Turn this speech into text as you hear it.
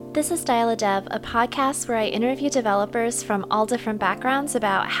This is Dial-A-Dev, a podcast where I interview developers from all different backgrounds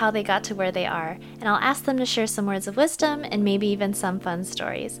about how they got to where they are, and I'll ask them to share some words of wisdom and maybe even some fun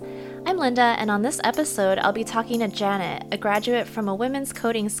stories. I'm Linda, and on this episode, I'll be talking to Janet, a graduate from a women's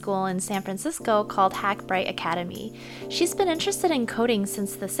coding school in San Francisco called Hackbright Academy. She's been interested in coding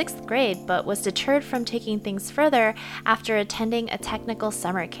since the 6th grade, but was deterred from taking things further after attending a technical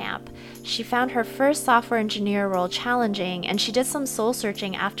summer camp. She found her first software engineer role challenging, and she did some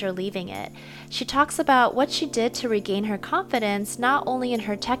soul-searching after leaving it. She talks about what she did to regain her confidence, not only in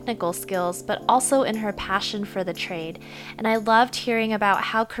her technical skills, but also in her passion for the trade. And I loved hearing about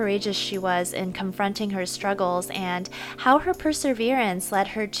how courageous she was in confronting her struggles and how her perseverance led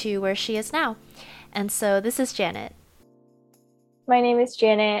her to where she is now. And so this is Janet. My name is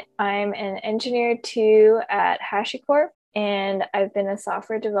Janet. I'm an engineer 2 at HashiCorp, and I've been a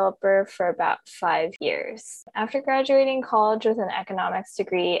software developer for about 5 years. After graduating college with an economics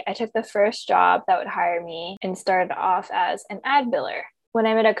degree, I took the first job that would hire me and started off as an ad biller. When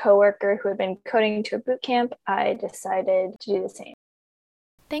I met a coworker who had been coding to a boot camp, I decided to do the same.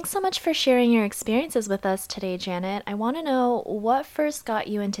 Thanks so much for sharing your experiences with us today, Janet. I want to know what first got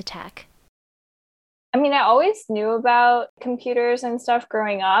you into tech? I always knew about computers and stuff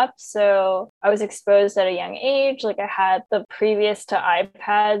growing up. So I was exposed at a young age. I had the previous to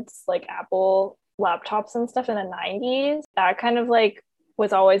iPads, Apple laptops and stuff in the 90s. That kind of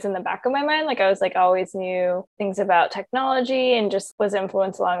was always in the back of my mind. I always knew things about technology and just was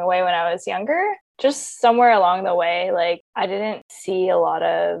influenced along the way when I was younger. Just somewhere along the way, I didn't see a lot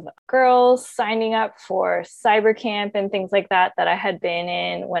of girls signing up for cyber camp and things like that I had been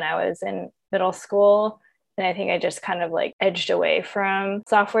in when I was in middle school. And I think I just kind of edged away from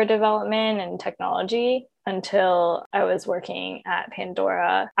software development and technology until I was working at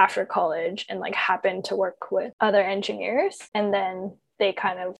Pandora after college and happened to work with other engineers. And then they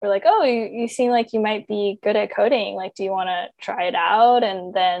kind of were like, oh, you seem like you might be good at coding. Do you want to try it out?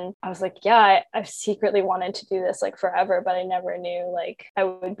 And then I was like, yeah, I've secretly wanted to do this forever, but I never knew I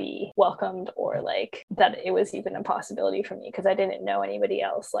would be welcomed or that it was even a possibility for me because I didn't know anybody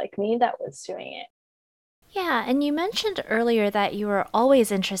else like me that was doing it. Yeah, and you mentioned earlier that you were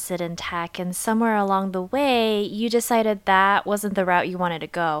always interested in tech, and somewhere along the way, you decided that wasn't the route you wanted to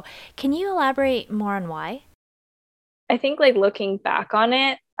go. Can you elaborate more on why? I think looking back on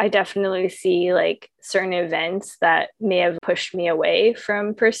it, I definitely see certain events that may have pushed me away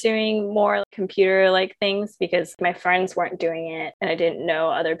from pursuing more computer things because my friends weren't doing it and I didn't know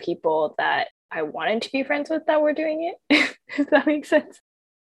other people that I wanted to be friends with that were doing it. If that makes sense.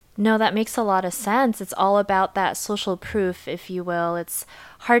 No, that makes a lot of sense. It's all about that social proof, if you will. It's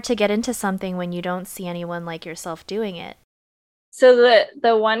hard to get into something when you don't see anyone like yourself doing it. So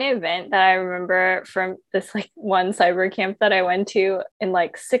the one event that I remember from this one cyber camp that I went to in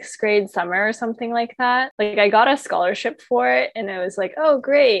 6th grade summer or something like that, I got a scholarship for it and it was oh,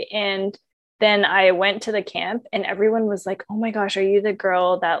 great. And then I went to the camp and everyone was like, oh my gosh, are you the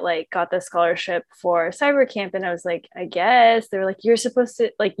girl that got the scholarship for cyber camp? And I was like, I guess. They were like, you're supposed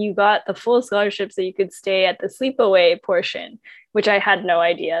to you got the full scholarship so you could stay at the sleepaway portion, which I had no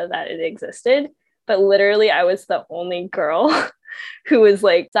idea that it existed. But literally I was the only girl who was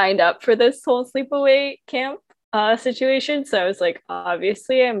signed up for this whole sleepaway camp situation. So I was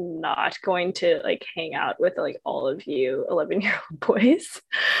obviously I'm not going to hang out with all of you 11-year-old boys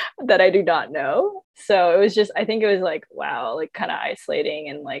that I do not know. So it was just, I think it was wow, kind of isolating.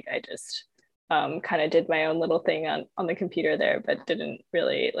 And I just kind of did my own little thing on the computer there, but didn't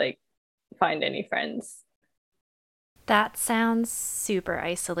really find any friends. That sounds super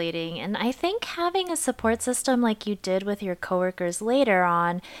isolating, and I think having a support system like you did with your coworkers later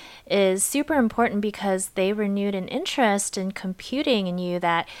on is super important because they renewed an interest in computing in you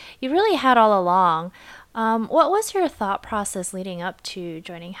that you really had all along. What was your thought process leading up to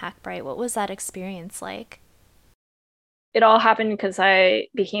joining Hackbright? What was that experience like? It all happened because I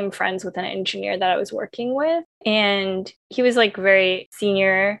became friends with an engineer that I was working with, and he was very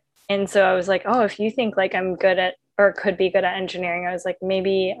senior. And so I was like, oh, if you think I'm good at or could be good at engineering, I was like,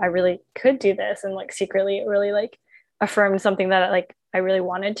 maybe I really could do this. And secretly it really affirmed something that I really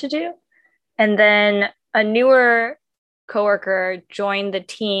wanted to do. And then a newer coworker joined the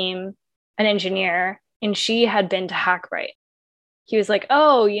team, an engineer, and she had been to Hackbright. He was like,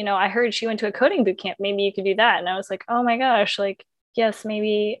 oh, I heard she went to a coding boot camp. Maybe you could do that. And I was like, oh my gosh, yes,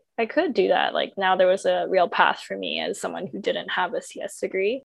 maybe I could do that. Now there was a real path for me as someone who didn't have a CS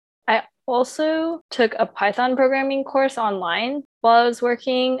degree. I also took a Python programming course online while I was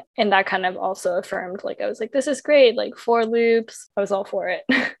working, and that kind of also affirmed I was like, this is great, for loops. I was all for it.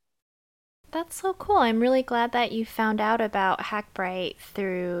 That's so cool. I'm really glad that you found out about Hackbright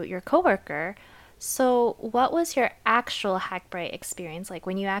through your coworker. So, what was your actual Hackbright experience like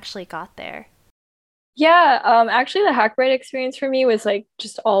when you actually got there? Yeah, actually the Hackbright experience for me was like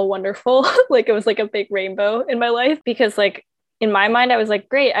just all wonderful. Like it was like a big rainbow in my life because like in my mind I was like,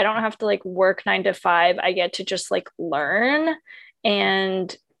 great, I don't have to like work 9 to 5. I get to just like learn.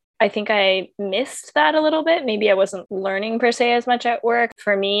 And I think I missed that a little bit. Maybe I wasn't learning per se as much at work.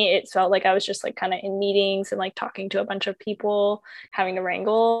 For me, it felt like I was just like kind of in meetings and like talking to a bunch of people, having to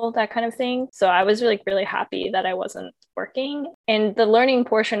wrangle, that kind of thing. So I was really happy that I wasn't working. And the learning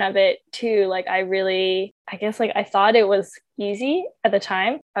portion of it too, like I guess like I thought it was easy at the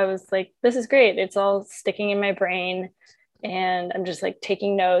time. I was like, this is great. It's all sticking in my brain and I'm just like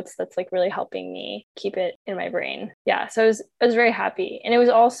taking notes. That's like really helping me keep it in my brain. Yeah, so I was very happy. And it was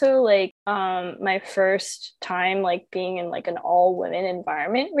also like my first time like being in like an all women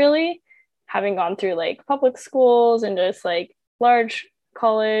environment, really, having gone through like public schools and just like large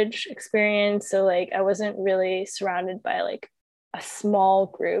college experience. So like I wasn't really surrounded by like a small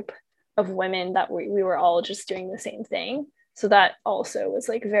group of women that we were all just doing the same thing. So that also was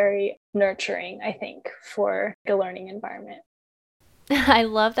like very nurturing, I think, for a learning environment. I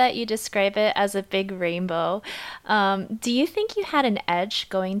love that you describe it as a big rainbow. Do you think you had an edge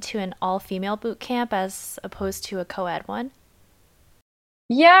going to an all-female boot camp as opposed to a co-ed one?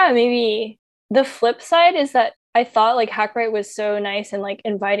 Yeah, maybe. The flip side is that I thought like Hackbright was so nice and like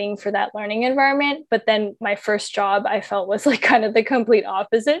inviting for that learning environment, but then my first job I felt was like kind of the complete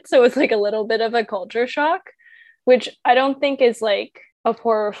opposite. So it was like a little bit of a culture shock, which I don't think is like a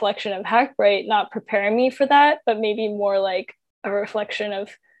poor reflection of Hackbright not preparing me for that, but maybe more like a reflection of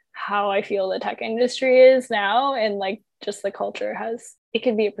how I feel the tech industry is now and like just the culture has it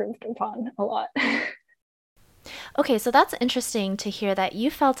can be improved upon a lot. Okay, so that's interesting to hear that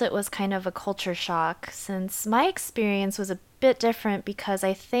you felt it was kind of a culture shock, since my experience was a bit different because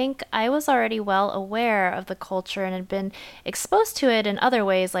I think I was already well aware of the culture and had been exposed to it in other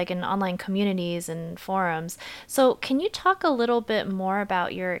ways, like in online communities and forums. So, can you talk a little bit more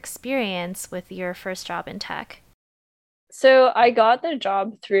about your experience with your first job in tech? So I got the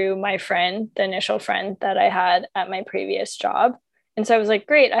job through my friend, the initial friend that I had at my previous job. And so I was like,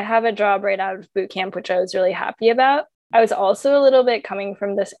 great, I have a job right out of boot camp, which I was really happy about. I was also a little bit coming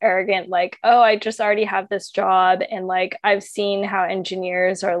from this arrogant, like, oh, I just already have this job. And like, I've seen how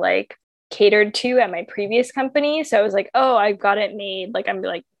engineers are like catered to at my previous company. So I was like, oh, I've got it made. Like, I'm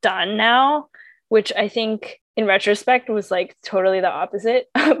like done now, which I think in retrospect was like totally the opposite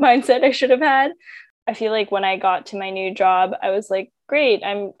mindset I should have had. I feel like when I got to my new job, I was like, great,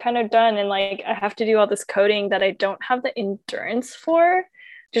 I'm kind of done. And like, I have to do all this coding that I don't have the endurance for.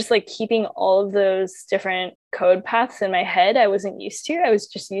 Just like keeping all of those different code paths in my head, I wasn't used to. I was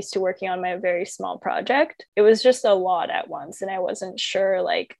just used to working on my very small project. It was just a lot at once. And I wasn't sure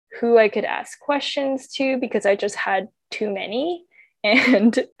like who I could ask questions to because I just had too many.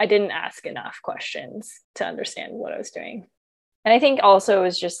 And I didn't ask enough questions to understand what I was doing. And I think also it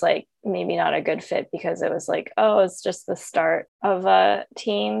was just like maybe not a good fit because it was like, oh, it's just the start of a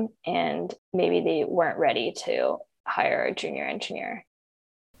team and maybe they weren't ready to hire a junior engineer.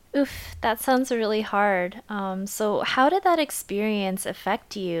 Oof, that sounds really hard. So, how did that experience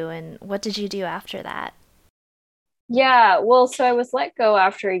affect you, and what did you do after that? Yeah, well, so I was let go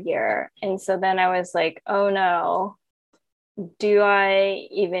after a year. And so then I was like, oh no, do I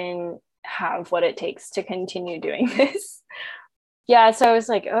even have what it takes to continue doing this? Yeah, so I was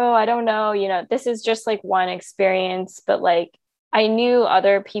like, oh, I don't know, this is just like one experience, but like I knew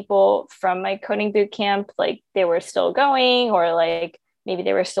other people from my coding boot camp, like they were still going, or like maybe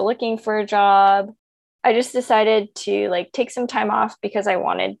they were still looking for a job. I just decided to like take some time off because I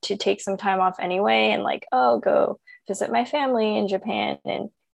wanted to take some time off anyway and like, oh, go visit my family in Japan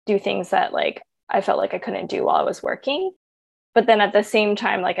and do things that like I felt like I couldn't do while I was working. But then at the same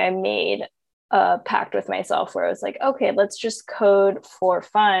time, like I made a pact with myself where I was like, okay, let's just code for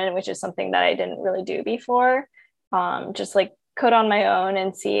fun, which is something that I didn't really do before. Just like code on my own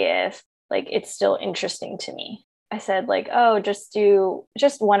and see if like it's still interesting to me. I said like, oh, just do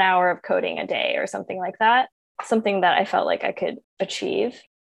just 1 hour of coding a day or something like that, something that I felt like I could achieve.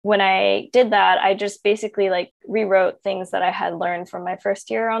 When I did that, I just basically like rewrote things that I had learned from my first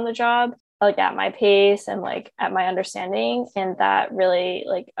year on the job, like at my pace and like at my understanding. And that really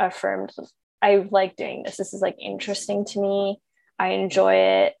like affirmed I like doing this. This is like interesting to me. I enjoy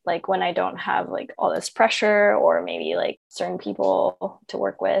it like when I don't have like all this pressure or maybe like certain people to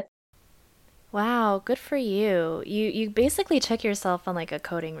work with. Wow, good for you. You basically took yourself on like a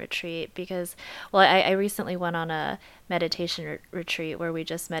coding retreat because, well, I recently went on a meditation retreat where we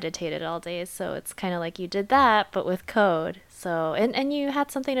just meditated all day. So it's kind of like you did that, but with code. So, and you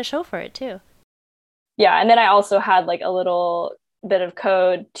had something to show for it too. Yeah, and then I also had like a little bit of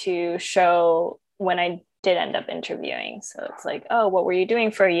code to show when I did end up interviewing. So it's like, oh, what were you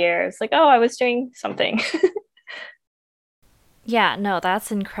doing for a year? It's like, oh, I was doing something. Yeah, no,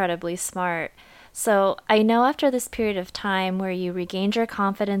 that's incredibly smart. So I know after this period of time where you regained your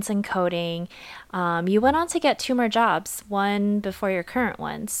confidence in coding, you went on to get two more jobs, one before your current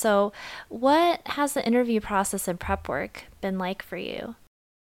one. So what has the interview process and prep work been like for you?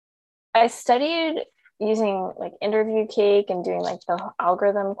 I studied using like interview cake and doing like the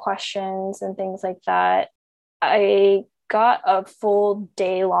algorithm questions and things like that. I got a full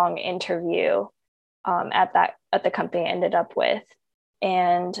day long interview at the company I ended up with.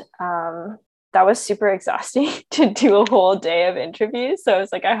 And that was super exhausting to do a whole day of interviews. So I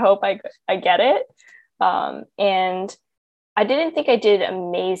was like, I hope I get it. And I didn't think I did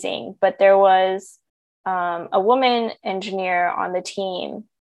amazing, but there was a woman engineer on the team.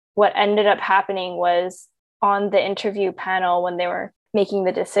 What ended up happening was on the interview panel when they were making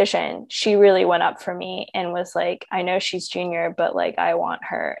the decision, she really went up for me and was like, I know she's junior, but like I want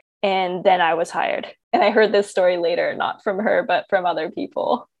her. And then I was hired. And I heard this story later, not from her, but from other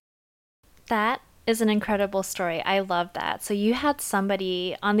people. That is an incredible story. I love that. So you had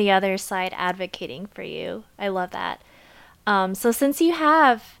somebody on the other side advocating for you. I love that. So since you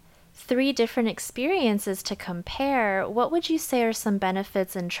have three different experiences to compare, what would you say are some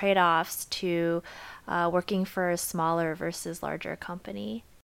benefits and trade-offs to working for a smaller versus larger company?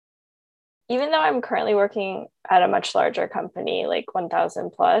 Even though I'm currently working at a much larger company, like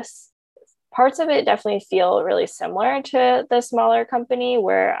 1000 plus, parts of it definitely feel really similar to the smaller company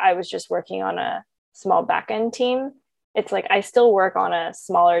where I was just working on a small backend team. It's like I still work on a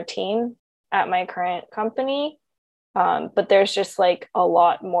smaller team at my current company, but there's just like a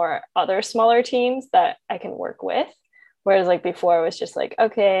lot more other smaller teams that I can work with. Whereas like before, it was just like,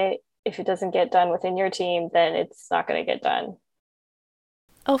 okay, if it doesn't get done within your team, then it's not going to get done.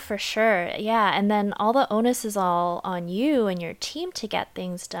 Oh, for sure. Yeah. And then all the onus is all on you and your team to get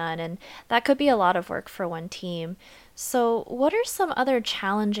things done. And that could be a lot of work for one team. So, what are some other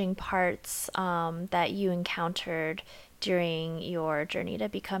challenging parts that you encountered during your journey to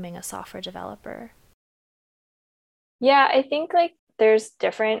becoming a software developer? Yeah, I think like there's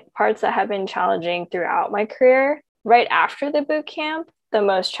different parts that have been challenging throughout my career. Right after the boot camp, the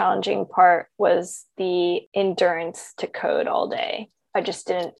most challenging part was the endurance to code all day. I just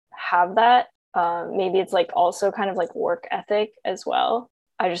didn't have that. Maybe it's like also kind of like work ethic as well.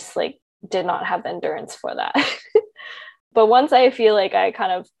 I just like did not have the endurance for that. But once I feel like I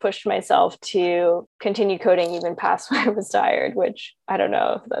kind of pushed myself to continue coding even past when I was tired, which I don't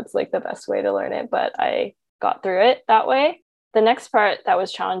know if that's like the best way to learn it, but I got through it that way. The next part that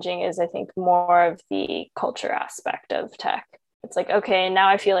was challenging is I think more of the culture aspect of tech. It's like, okay, now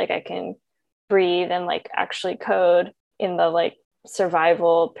I feel like I can breathe and like actually code in the like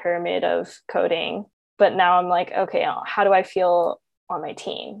survival pyramid of coding. But now I'm like, okay, how do I feel on my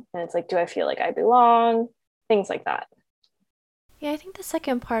team? And it's like, do I feel like I belong? Things like that. Yeah, I think the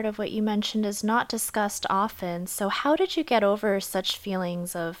second part of what you mentioned is not discussed often. So, how did you get over such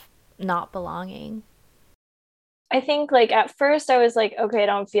feelings of not belonging? I think like at first I was like, okay, I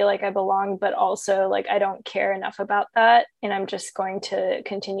don't feel like I belong, but also like I don't care enough about that. And I'm just going to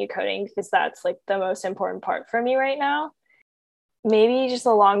continue coding because that's like the most important part for me right now. Maybe just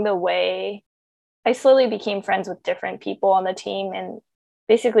along the way, I slowly became friends with different people on the team. And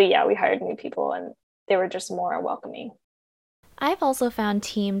basically, yeah, we hired new people and they were just more welcoming. I've also found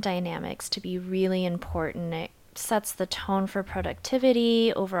team dynamics to be really important. It sets the tone for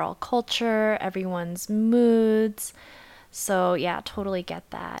productivity, overall culture, everyone's moods. So, yeah, totally get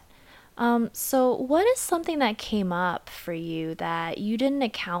that. So, what is something that came up for you that you didn't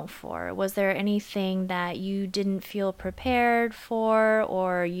account for? Was there anything that you didn't feel prepared for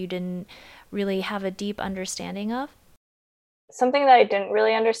or you didn't really have a deep understanding of? Something that I didn't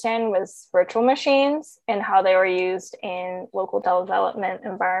really understand was virtual machines and how they were used in local development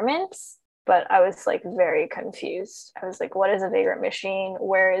environments. But I was like very confused. I was like, what is a Vagrant machine?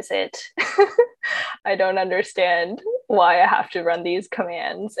 Where is it? I don't understand why I have to run these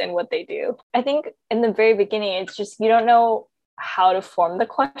commands and what they do. I think in the very beginning, it's just you don't know how to form the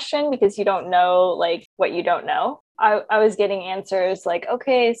question because you don't know like what you don't know. I was getting answers like,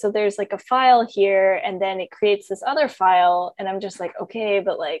 okay, so there's like a file here, and then it creates this other file. And I'm just like, okay,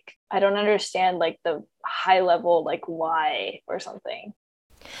 but like, I don't understand like the high level, like why or something.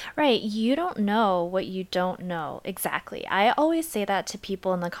 Right. You don't know what you don't know. Exactly. I always say that to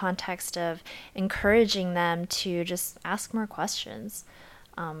people in the context of encouraging them to just ask more questions.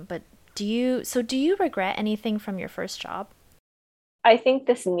 But do you regret anything from your first job? I think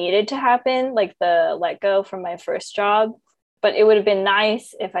this needed to happen, like the let go from my first job, but it would have been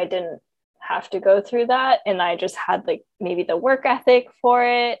nice if I didn't have to go through that and I just had like maybe the work ethic for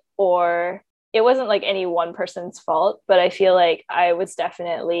it, or it wasn't like any one person's fault, but I feel like I was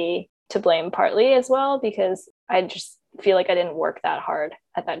definitely to blame partly as well because I just feel like I didn't work that hard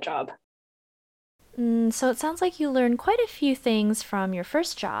at that job. So it sounds like you learned quite a few things from your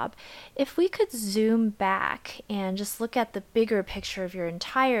first job. If we could zoom back and just look at the bigger picture of your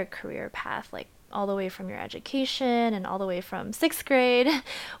entire career path, like all the way from your education and all the way from sixth grade,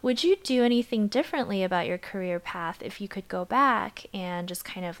 would you do anything differently about your career path if you could go back and just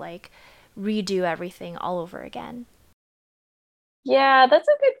kind of like redo everything all over again? Yeah, that's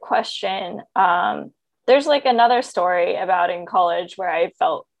a good question. There's like another story about in college where I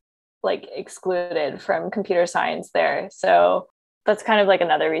felt like excluded from computer science there. So that's kind of like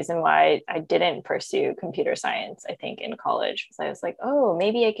another reason why I didn't pursue computer science, I think, in college. Because I was like, oh,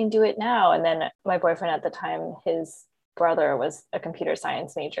 maybe I can do it now. And then my boyfriend at the time, his brother was a computer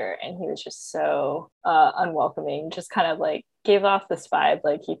science major and he was just so unwelcoming, just kind of like gave off this vibe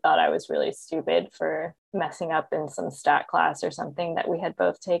like he thought I was really stupid for messing up in some stat class or something that we had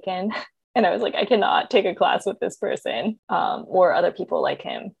both taken. And I was like, I cannot take a class with this person or other people like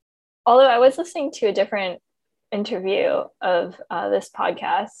him. Although I was listening to a different interview of this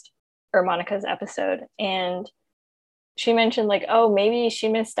podcast or Monica's episode, and she mentioned like, oh, maybe she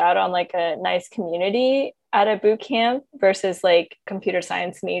missed out on like a nice community at a boot camp versus like computer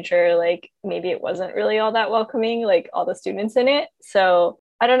science major. Like maybe it wasn't really all that welcoming, like all the students in it. So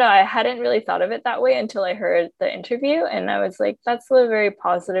I don't know. I hadn't really thought of it that way until I heard the interview. And I was like, that's a very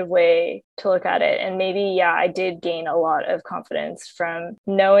positive way to look at it. And maybe, yeah, I did gain a lot of confidence from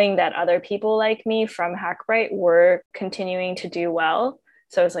knowing that other people like me from Hackbright were continuing to do well.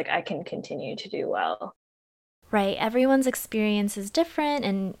 So I was like, I can continue to do well. Right, everyone's experience is different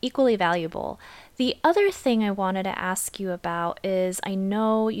and equally valuable. The other thing I wanted to ask you about is I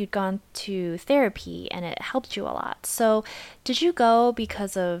know you'd gone to therapy and it helped you a lot. So, did you go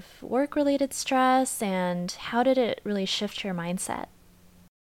because of work related stress and how did it really shift your mindset?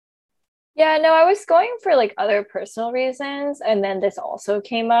 Yeah, no, I was going for like other personal reasons. And then this also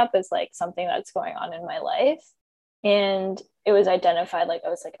came up as like something that's going on in my life. And it was identified like, I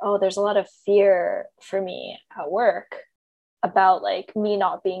was like, oh, there's a lot of fear for me at work about like me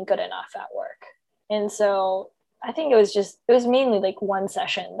not being good enough at work. And so I think it was mainly like one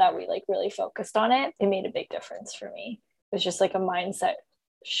session that we like really focused on it. It made a big difference for me. It was just like a mindset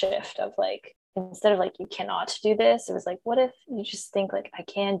shift of like, instead of like you cannot do this, it was like what if you just think like I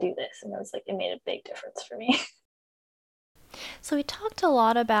can do this, and it was like it made a big difference for me. So, we talked a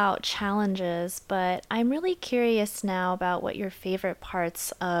lot about challenges, but I'm really curious now about what your favorite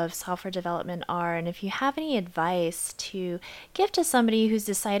parts of software development are, and if you have any advice to give to somebody who's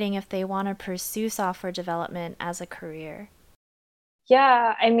deciding if they want to pursue software development as a career.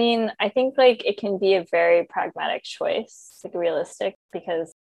 Yeah, I mean, I think like it can be a very pragmatic choice, like realistic,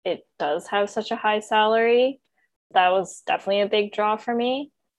 because it does have such a high salary. That was definitely a big draw for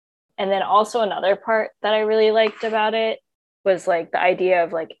me. And then also another part that I really liked about it was like the idea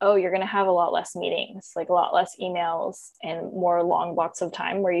of like, oh, you're going to have a lot less meetings, like a lot less emails and more long blocks of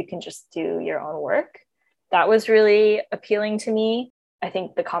time where you can just do your own work. That was really appealing to me. I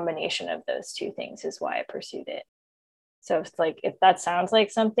think the combination of those two things is why I pursued it. So it's like, if that sounds like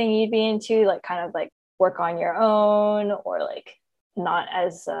something you'd be into, like kind of like work on your own or like not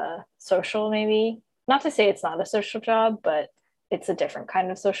as social, maybe. Not to say it's not a social job, but it's a different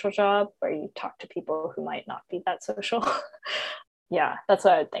kind of social job where you talk to people who might not be that social. Yeah, that's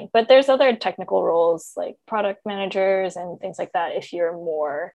what I would think. But there's other technical roles like product managers and things like that. If you're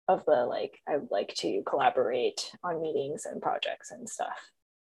more of the like, I would like to collaborate on meetings and projects and stuff.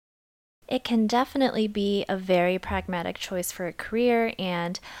 It can definitely be a very pragmatic choice for a career,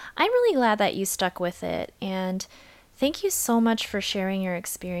 and I'm really glad that you stuck with it. And thank you so much for sharing your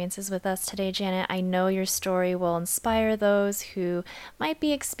experiences with us today, Janet. I know your story will inspire those who might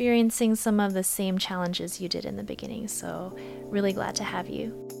be experiencing some of the same challenges you did in the beginning, so really glad to have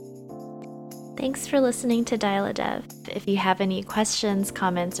you. Thanks for listening to Dial-A-Dev. If you have any questions,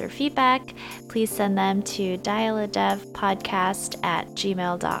 comments, or feedback, please send them to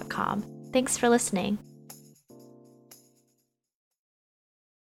dialadevpodcast@gmail.com. Thanks for listening.